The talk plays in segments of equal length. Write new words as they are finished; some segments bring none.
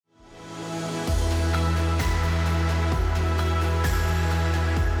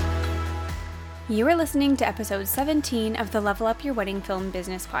You are listening to episode 17 of the Level Up Your Wedding Film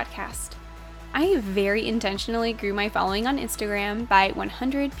Business podcast. I very intentionally grew my following on Instagram by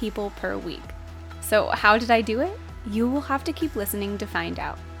 100 people per week. So how did I do it? You will have to keep listening to find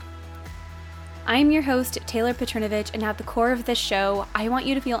out. I'm your host, Taylor Petrinovich, and at the core of this show, I want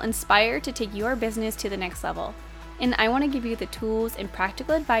you to feel inspired to take your business to the next level. And I want to give you the tools and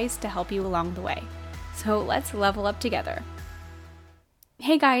practical advice to help you along the way. So let's level up together.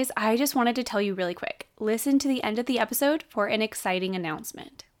 Hey guys, I just wanted to tell you really quick. Listen to the end of the episode for an exciting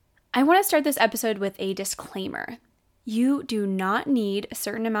announcement. I want to start this episode with a disclaimer. You do not need a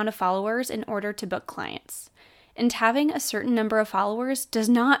certain amount of followers in order to book clients. And having a certain number of followers does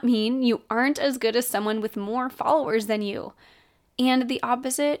not mean you aren't as good as someone with more followers than you. And the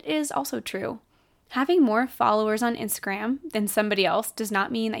opposite is also true. Having more followers on Instagram than somebody else does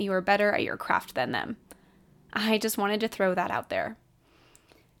not mean that you are better at your craft than them. I just wanted to throw that out there.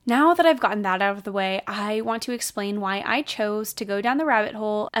 Now that I've gotten that out of the way, I want to explain why I chose to go down the rabbit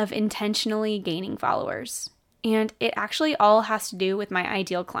hole of intentionally gaining followers. And it actually all has to do with my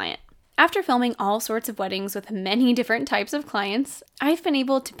ideal client. After filming all sorts of weddings with many different types of clients, I've been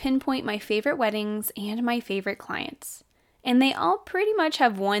able to pinpoint my favorite weddings and my favorite clients. And they all pretty much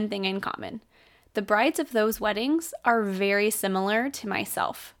have one thing in common. The brides of those weddings are very similar to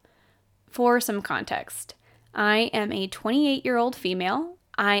myself. For some context, I am a 28-year-old female.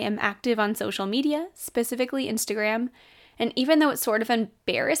 I am active on social media, specifically Instagram, and even though it's sort of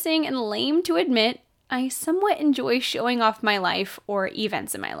embarrassing and lame to admit, I somewhat enjoy showing off my life or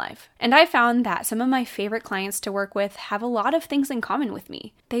events in my life. And I found that some of my favorite clients to work with have a lot of things in common with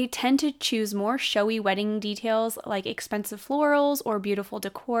me. They tend to choose more showy wedding details like expensive florals or beautiful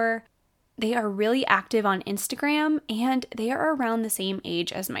decor. They are really active on Instagram, and they are around the same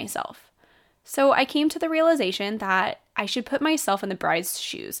age as myself. So I came to the realization that I should put myself in the bride's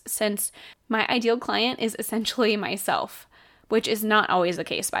shoes, since my ideal client is essentially myself, which is not always the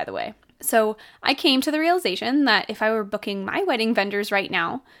case, by the way. So I came to the realization that if I were booking my wedding vendors right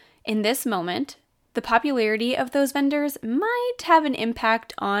now, in this moment, the popularity of those vendors might have an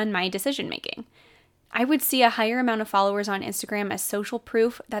impact on my decision making. I would see a higher amount of followers on Instagram as social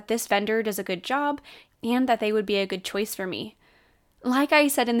proof that this vendor does a good job and that they would be a good choice for me. Like I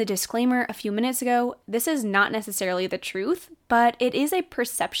said in the disclaimer a few minutes ago, this is not necessarily the truth, but it is a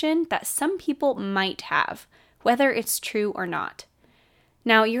perception that some people might have, whether it's true or not.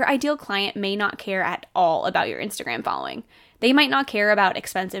 Now, your ideal client may not care at all about your Instagram following. They might not care about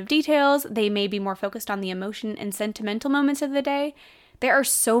expensive details. They may be more focused on the emotion and sentimental moments of the day. There are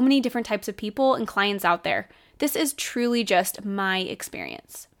so many different types of people and clients out there. This is truly just my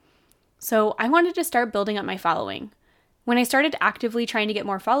experience. So I wanted to start building up my following. When I started actively trying to get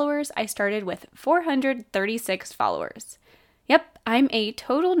more followers, I started with 436 followers. Yep, I'm a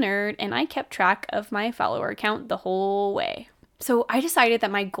total nerd and I kept track of my follower count the whole way. So I decided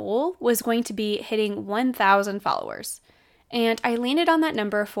that my goal was going to be hitting 1,000 followers. And I landed on that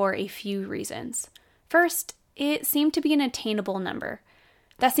number for a few reasons. First, it seemed to be an attainable number.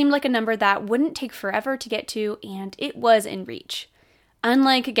 That seemed like a number that wouldn't take forever to get to, and it was in reach.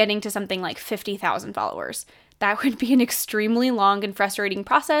 Unlike getting to something like 50,000 followers, that would be an extremely long and frustrating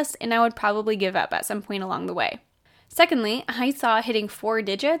process, and I would probably give up at some point along the way. Secondly, I saw hitting 4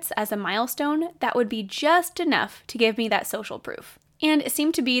 digits as a milestone that would be just enough to give me that social proof. And it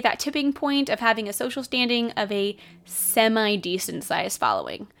seemed to be that tipping point of having a social standing of a semi-decent sized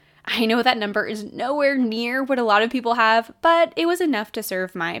following. I know that number is nowhere near what a lot of people have, but it was enough to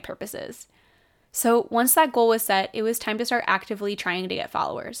serve my purposes. So once that goal was set, it was time to start actively trying to get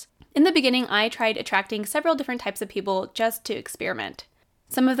followers. In the beginning, I tried attracting several different types of people just to experiment.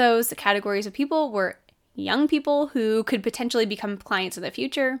 Some of those categories of people were young people who could potentially become clients in the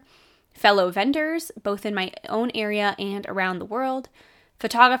future, fellow vendors, both in my own area and around the world,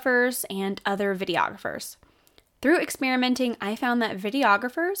 photographers, and other videographers. Through experimenting, I found that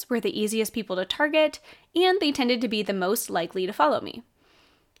videographers were the easiest people to target, and they tended to be the most likely to follow me.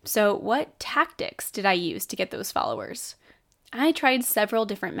 So what tactics did I use to get those followers? I tried several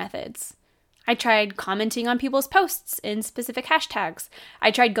different methods. I tried commenting on people's posts in specific hashtags.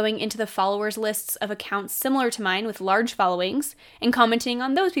 I tried going into the followers lists of accounts similar to mine with large followings and commenting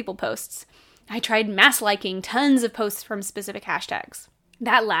on those people's posts. I tried mass liking tons of posts from specific hashtags.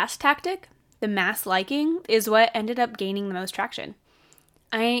 That last tactic, the mass liking, is what ended up gaining the most traction.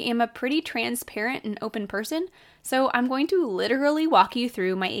 I am a pretty transparent and open person, so I'm going to literally walk you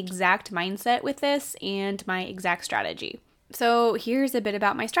through my exact mindset with this and my exact strategy. So here's a bit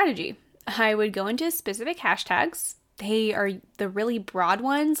about my strategy. I would go into specific hashtags. They are the really broad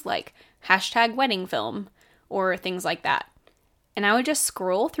ones like hashtag wedding film or things like that. and I would just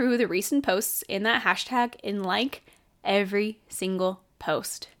scroll through the recent posts in that hashtag and like every single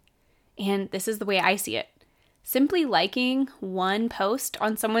post. And this is the way I see it. Simply liking one post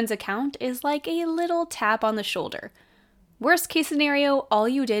on someone's account is like a little tap on the shoulder. Worst case scenario, all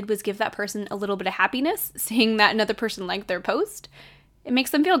you did was give that person a little bit of happiness, seeing that another person liked their post. It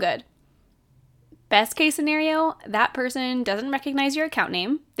makes them feel good. Best case scenario, that person doesn't recognize your account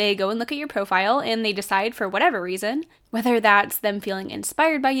name. They go and look at your profile and they decide for whatever reason, whether that's them feeling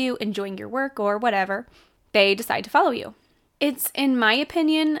inspired by you, enjoying your work, or whatever, they decide to follow you. It's, in my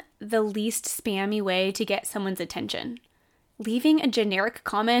opinion, the least spammy way to get someone's attention. Leaving a generic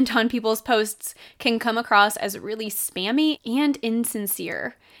comment on people's posts can come across as really spammy and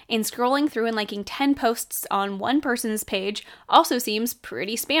insincere. And scrolling through and liking 10 posts on one person's page also seems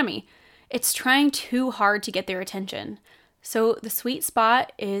pretty spammy. It's trying too hard to get their attention. So the sweet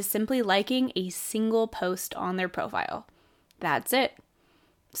spot is simply liking a single post on their profile. That's it.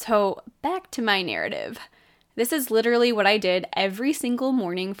 So back to my narrative. This is literally what I did every single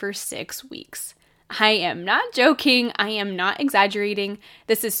morning for 6 weeks. I am not joking. I am not exaggerating.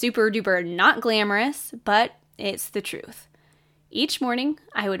 This is super duper not glamorous, but it's the truth. Each morning,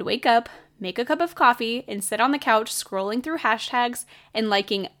 I would wake up, make a cup of coffee, and sit on the couch scrolling through hashtags and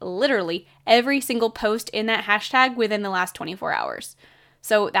liking literally every single post in that hashtag within the last 24 hours.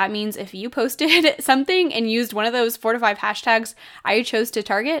 So that means if you posted something and used one of those 4 to 5 hashtags I chose to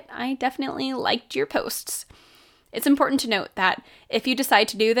target, I definitely liked your posts. It's important to note that if you decide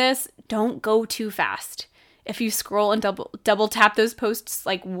to do this, don't go too fast. If you scroll and double tap those posts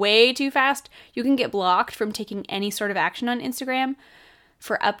like way too fast, you can get blocked from taking any sort of action on Instagram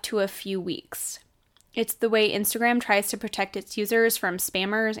for up to a few weeks. It's the way Instagram tries to protect its users from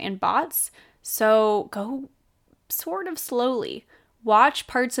spammers and bots, so go sort of slowly. Watch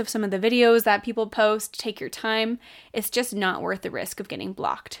parts of some of the videos that people post, take your time. It's just not worth the risk of getting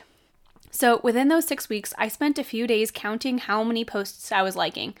blocked. So within those 6 weeks, I spent a few days counting how many posts I was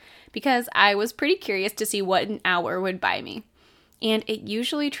liking because I was pretty curious to see what an hour would buy me. And it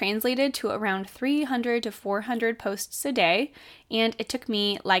usually translated to around 300 to 400 posts a day, and it took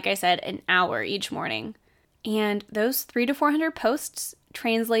me, like I said, an hour each morning. And those 300 to 400 posts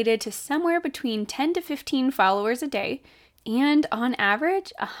translated to somewhere between 10 to 15 followers a day, and on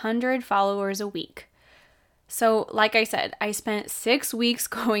average, 100 followers a week. So, like I said, I spent 6 weeks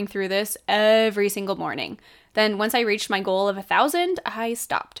going through this every single morning. Then once I reached my goal of 1,000, I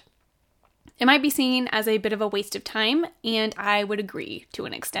stopped. It might be seen as a bit of a waste of time, and I would agree to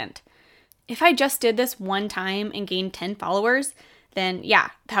an extent. If I just did this one time and gained 10 followers, then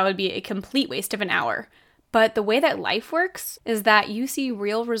yeah, that would be a complete waste of an hour. But the way that life works is that you see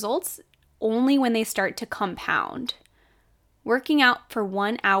real results only when they start to compound. Working out for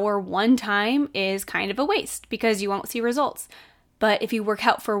 1 hour one time is kind of a waste because you won't see results. But if you work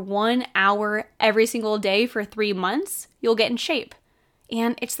out for 1 hour every single day for 3 months, you'll get in shape.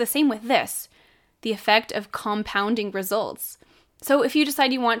 And it's the same with this, the effect of compounding results. So if you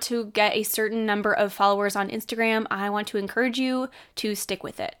decide you want to get a certain number of followers on Instagram, I want to encourage you to stick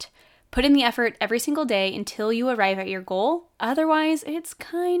with it. Put in the effort every single day until you arrive at your goal. Otherwise, it's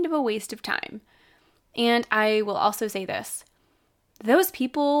kind of a waste of time. And I will also say this. Those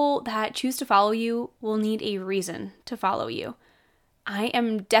people that choose to follow you will need a reason to follow you. I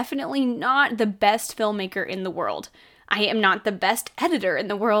am definitely not the best filmmaker in the world. I am not the best editor in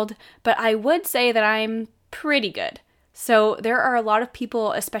the world, but I would say that I'm pretty good. So there are a lot of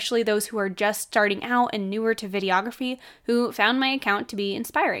people, especially those who are just starting out and newer to videography, who found my account to be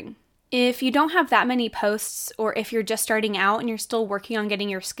inspiring. If you don't have that many posts, or if you're just starting out and you're still working on getting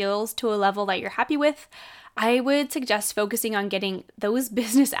your skills to a level that you're happy with, I would suggest focusing on getting those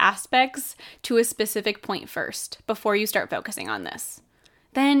business aspects to a specific point first before you start focusing on this.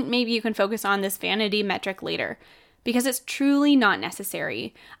 Then maybe you can focus on this vanity metric later, because it's truly not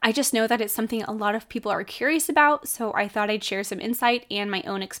necessary. I just know that it's something a lot of people are curious about, so I thought I'd share some insight and my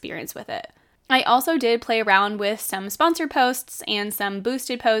own experience with it. I also did play around with some sponsored posts and some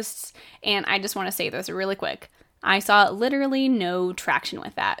boosted posts, and I just want to say this really quick. I saw literally no traction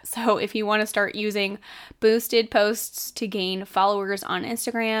with that. So if you want to start using boosted posts to gain followers on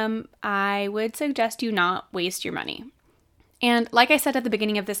Instagram, I would suggest you not waste your money. And like I said at the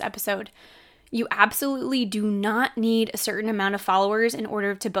beginning of this episode, you absolutely do not need a certain amount of followers in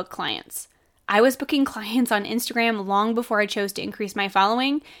order to book clients. I was booking clients on Instagram long before I chose to increase my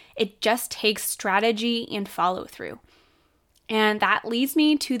following. It just takes strategy and follow through. And that leads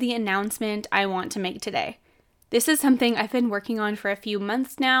me to the announcement I want to make today. This is something I've been working on for a few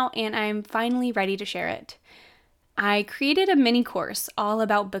months now, and I'm finally ready to share it. I created a mini course all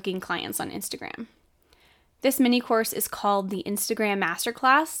about booking clients on Instagram. This mini course is called the Instagram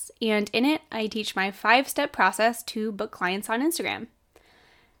Masterclass, and in it, I teach my 5-step process to book clients on Instagram.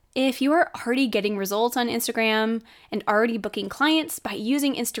 If you are already getting results on Instagram and already booking clients by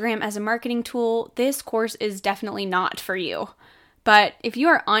using Instagram as a marketing tool, this course is definitely not for you. But if you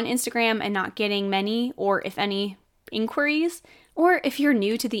are on Instagram and not getting many, or if any, inquiries, or if you're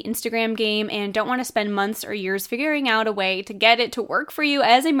new to the Instagram game and don't want to spend months or years figuring out a way to get it to work for you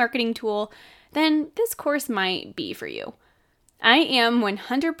as a marketing tool, then this course might be for you. I am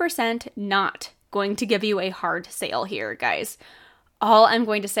 100% not going to give you a hard sale here, guys. All I'm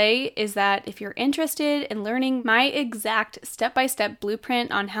going to say is that if you're interested in learning my exact step-by-step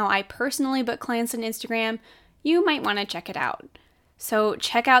blueprint on how I personally book clients on Instagram, you might want to check it out. So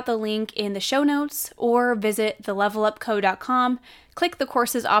check out the link in the show notes or visit thelevelupco.com, click the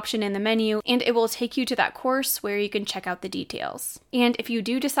courses option in the menu, and it will take you to that course where you can check out the details. And if you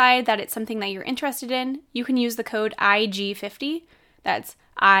do decide that it's something that you're interested in, you can use the code IG50, that's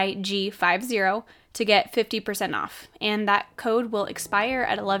IG50, to get 50% off. And that code will expire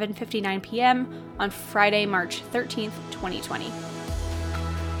at 11:59 p.m. on Friday, March 13th, 2020.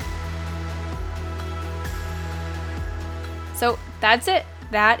 So that's it.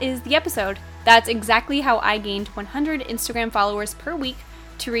 That is the episode. That's exactly how I gained 100 Instagram followers per week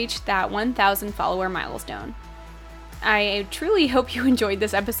to reach that 1,000 follower milestone. I truly hope you enjoyed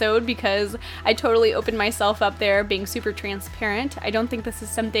this episode because I totally opened myself up there being super transparent. I don't think this is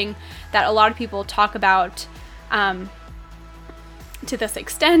something that a lot of people talk about to this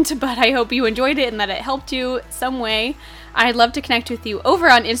extent, but I hope you enjoyed it and that it helped you some way. I'd love to connect with you over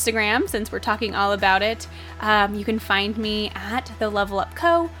on Instagram since we're talking all about it. You can find me at The Level Up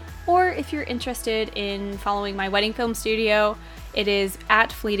Co. Or if you're interested in following my wedding film studio, it is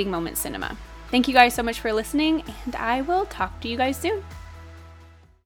at Fleeting Moment Cinema. Thank you guys so much for listening, and I will talk to you guys soon.